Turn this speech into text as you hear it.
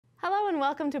and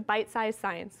welcome to BiteSize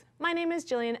Science. My name is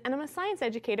Jillian and I'm a science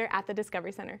educator at the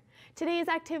Discovery Center. Today's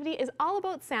activity is all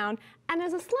about sound and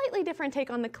is a slightly different take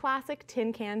on the classic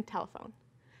tin can telephone.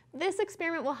 This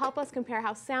experiment will help us compare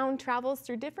how sound travels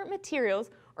through different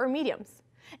materials or mediums.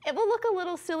 It will look a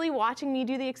little silly watching me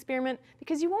do the experiment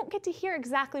because you won't get to hear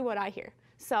exactly what I hear.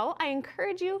 So I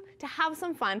encourage you to have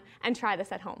some fun and try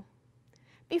this at home.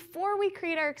 Before we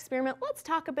create our experiment, let's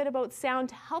talk a bit about sound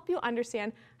to help you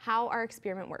understand how our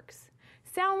experiment works.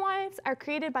 Sound waves are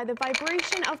created by the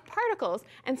vibration of particles,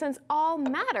 and since all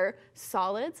matter,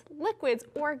 solids, liquids,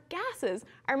 or gases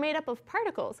are made up of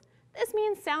particles, this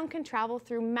means sound can travel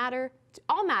through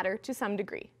all matter to some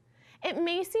degree. It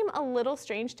may seem a little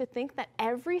strange to think that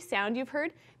every sound you've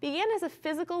heard began as a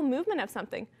physical movement of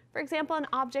something. For example, an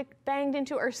object banged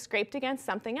into or scraped against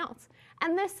something else.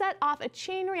 And this set off a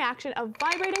chain reaction of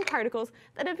vibrating particles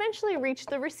that eventually reached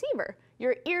the receiver,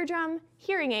 your eardrum,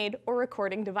 hearing aid, or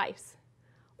recording device.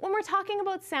 When we're talking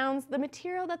about sounds, the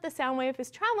material that the sound wave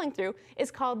is traveling through is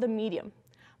called the medium.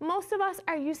 Most of us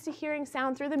are used to hearing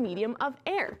sound through the medium of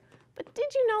air. But did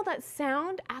you know that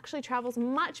sound actually travels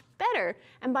much better,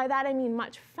 and by that I mean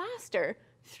much faster,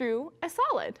 through a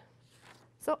solid?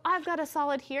 So I've got a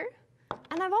solid here,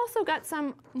 and I've also got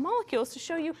some molecules to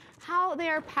show you how they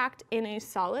are packed in a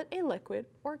solid, a liquid,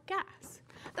 or gas.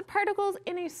 The particles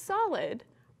in a solid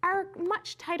are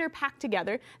much tighter packed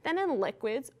together than in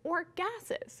liquids or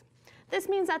gases. This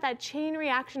means that that chain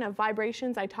reaction of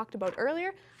vibrations I talked about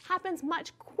earlier happens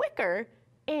much quicker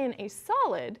in a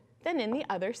solid than in the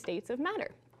other states of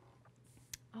matter.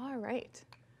 All right.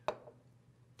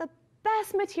 The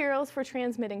best materials for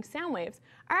transmitting sound waves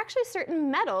are actually certain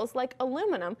metals like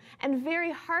aluminum and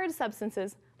very hard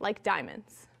substances like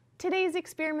diamonds. Today's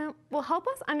experiment will help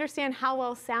us understand how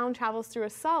well sound travels through a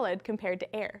solid compared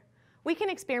to air. We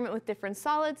can experiment with different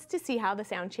solids to see how the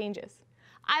sound changes.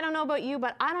 I don't know about you,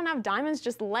 but I don't have diamonds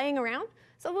just laying around,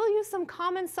 so we'll use some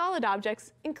common solid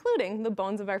objects, including the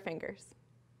bones of our fingers.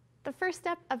 The first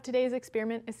step of today's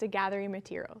experiment is to gather your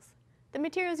materials. The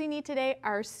materials you need today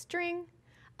are string,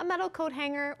 a metal coat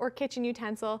hanger or kitchen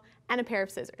utensil, and a pair of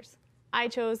scissors. I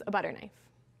chose a butter knife.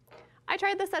 I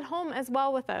tried this at home as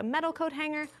well with a metal coat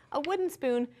hanger, a wooden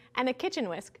spoon, and a kitchen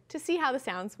whisk to see how the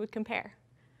sounds would compare.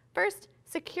 First,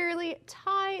 securely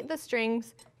tie the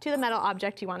strings to the metal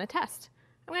object you want to test.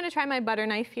 I'm going to try my butter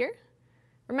knife here.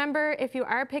 Remember, if you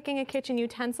are picking a kitchen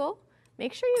utensil,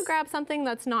 make sure you grab something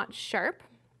that's not sharp.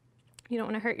 You don't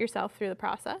want to hurt yourself through the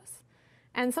process.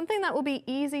 And something that will be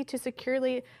easy to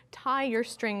securely tie your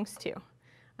strings to.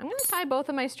 I'm going to tie both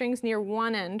of my strings near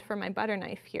one end for my butter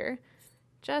knife here,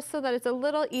 just so that it's a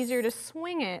little easier to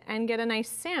swing it and get a nice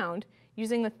sound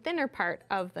using the thinner part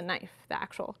of the knife, the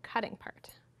actual cutting part.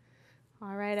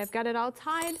 All right, I've got it all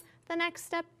tied. The next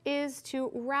step is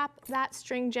to wrap that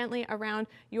string gently around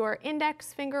your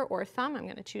index finger or thumb. I'm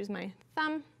going to choose my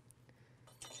thumb.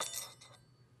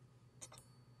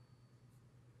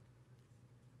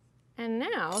 And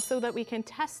now, so that we can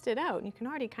test it out, and you can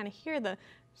already kind of hear the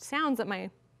sounds that my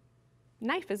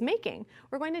knife is making,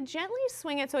 we're going to gently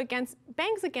swing it so it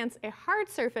bangs against a hard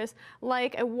surface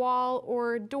like a wall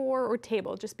or door or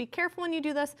table. Just be careful when you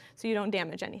do this so you don't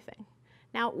damage anything.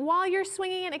 Now, while you're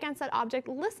swinging it against that object,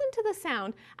 listen to the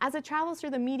sound as it travels through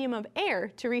the medium of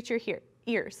air to reach your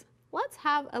ears. Let's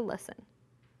have a listen.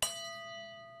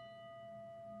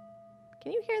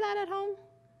 Can you hear that at home?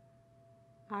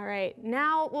 All right,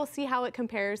 now we'll see how it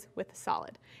compares with the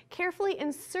solid. Carefully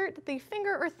insert the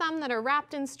finger or thumb that are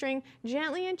wrapped in string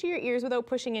gently into your ears without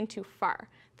pushing in too far.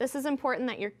 This is important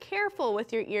that you're careful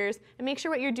with your ears and make sure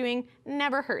what you're doing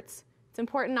never hurts. It's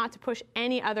important not to push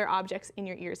any other objects in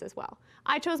your ears as well.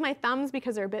 I chose my thumbs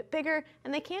because they're a bit bigger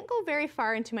and they can't go very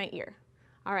far into my ear.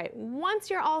 All right, once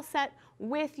you're all set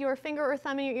with your finger or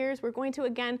thumb in your ears, we're going to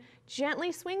again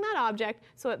gently swing that object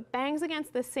so it bangs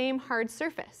against the same hard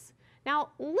surface.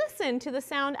 Now listen to the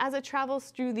sound as it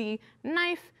travels through the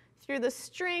knife, through the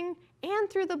string, and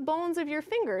through the bones of your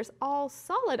fingers, all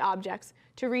solid objects,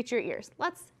 to reach your ears.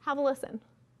 Let's have a listen.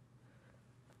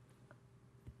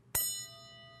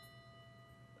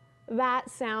 That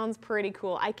sounds pretty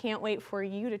cool. I can't wait for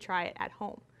you to try it at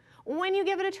home. When you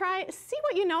give it a try, see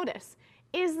what you notice.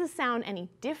 Is the sound any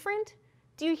different?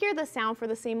 Do you hear the sound for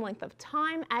the same length of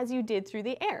time as you did through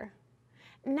the air?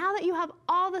 Now that you have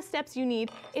all the steps you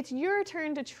need, it's your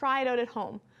turn to try it out at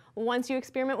home. Once you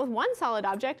experiment with one solid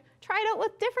object, try it out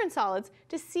with different solids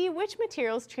to see which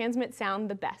materials transmit sound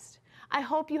the best. I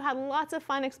hope you had lots of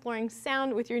fun exploring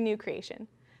sound with your new creation.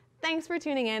 Thanks for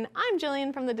tuning in. I'm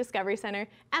Jillian from the Discovery Center,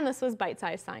 and this was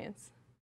BiteSize Science.